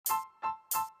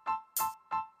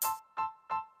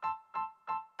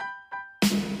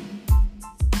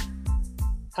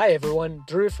Hi everyone,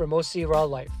 Drew from OC Raw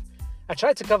Life. I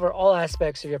try to cover all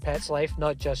aspects of your pet's life,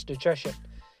 not just nutrition.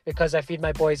 Because I feed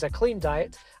my boys a clean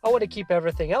diet, I want to keep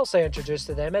everything else I introduce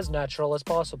to them as natural as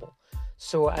possible.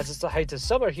 So, as it's the height of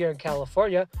summer here in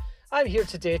California, I'm here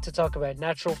today to talk about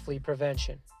natural flea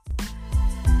prevention.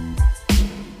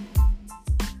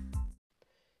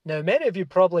 Now, many of you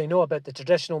probably know about the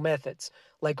traditional methods,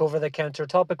 like over-the-counter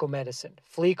topical medicine,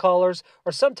 flea collars,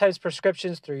 or sometimes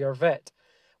prescriptions through your vet.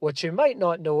 What you might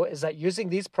not know is that using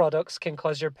these products can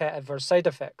cause your pet adverse side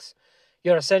effects.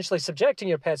 You're essentially subjecting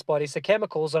your pet's bodies to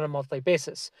chemicals on a monthly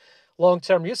basis.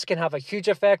 Long-term use can have a huge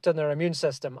effect on their immune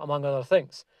system, among other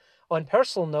things. On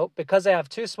personal note, because I have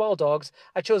two small dogs,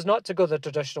 I chose not to go the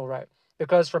traditional route,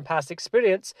 because from past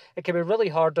experience, it can be really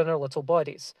hard on their little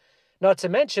bodies. Not to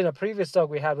mention, a previous dog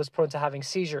we had was prone to having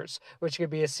seizures, which could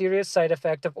be a serious side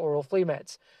effect of oral flea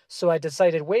meds. So I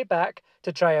decided way back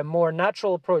to try a more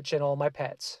natural approach in all my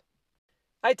pets.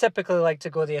 I typically like to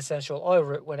go the essential oil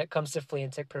route when it comes to flea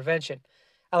and tick prevention.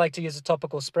 I like to use a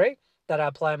topical spray that I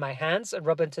apply on my hands and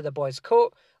rub into the boy's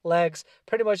coat, legs,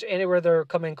 pretty much anywhere they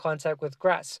come in contact with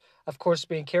grass, of course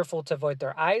being careful to avoid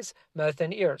their eyes, mouth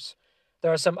and ears.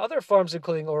 There are some other forms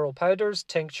including oral powders,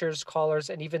 tinctures, collars,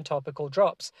 and even topical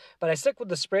drops, but I stick with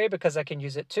the spray because I can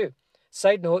use it too.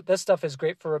 Side note, this stuff is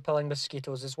great for repelling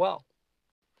mosquitoes as well.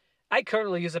 I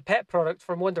currently use a pet product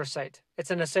from Wondercide.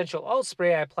 It's an essential oil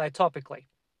spray I apply topically.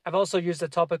 I've also used a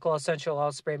topical essential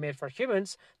oil spray made for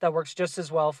humans that works just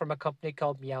as well from a company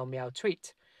called Meow Meow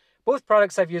Tweet. Both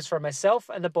products I've used for myself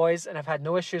and the boys and I've had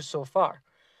no issues so far.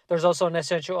 There's also an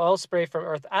essential oil spray from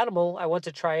Earth Animal. I want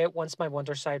to try it once my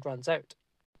Wondercide runs out.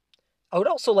 I would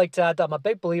also like to add that I'm a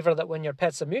big believer that when your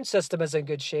pet's immune system is in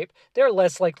good shape, they're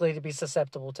less likely to be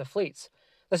susceptible to fleas.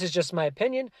 This is just my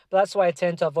opinion, but that's why I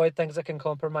tend to avoid things that can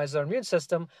compromise their immune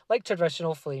system, like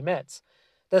traditional flea meds.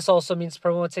 This also means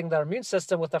promoting their immune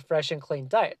system with a fresh and clean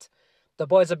diet. The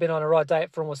boys have been on a raw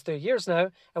diet for almost 3 years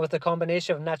now, and with the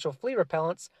combination of natural flea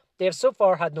repellents, they have so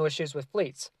far had no issues with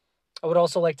fleas. I would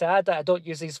also like to add that I don't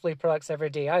use these flea products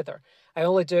every day either. I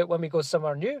only do it when we go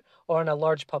somewhere new or in a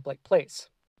large public place.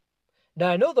 Now,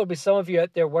 I know there'll be some of you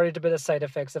out there worried about the side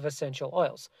effects of essential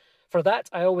oils. For that,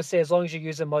 I always say as long as you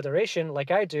use in moderation, like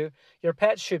I do, your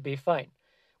pet should be fine.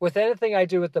 With anything I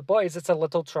do with the boys, it's a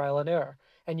little trial and error,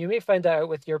 and you may find that out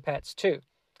with your pets too.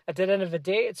 At the end of the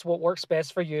day, it's what works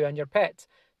best for you and your pet.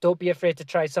 Don't be afraid to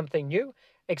try something new,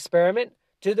 experiment,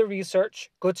 do the research,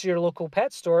 go to your local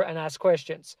pet store and ask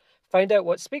questions. Find out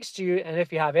what speaks to you, and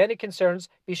if you have any concerns,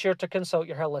 be sure to consult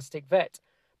your holistic vet.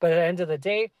 But at the end of the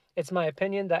day, it's my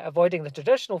opinion that avoiding the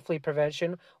traditional flea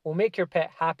prevention will make your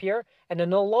pet happier and in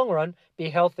the long run be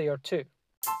healthier too.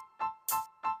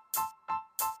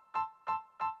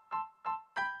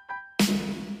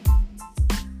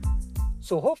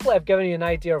 So hopefully I've given you an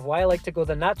idea of why I like to go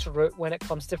the natural route when it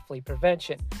comes to flea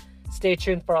prevention. Stay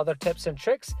tuned for other tips and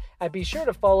tricks, and be sure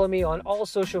to follow me on all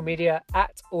social media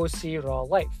at OC Raw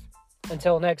Life.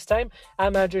 Until next time,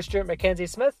 I'm Andrew Stuart Mackenzie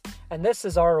Smith, and this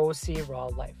is our OC Raw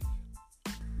Life.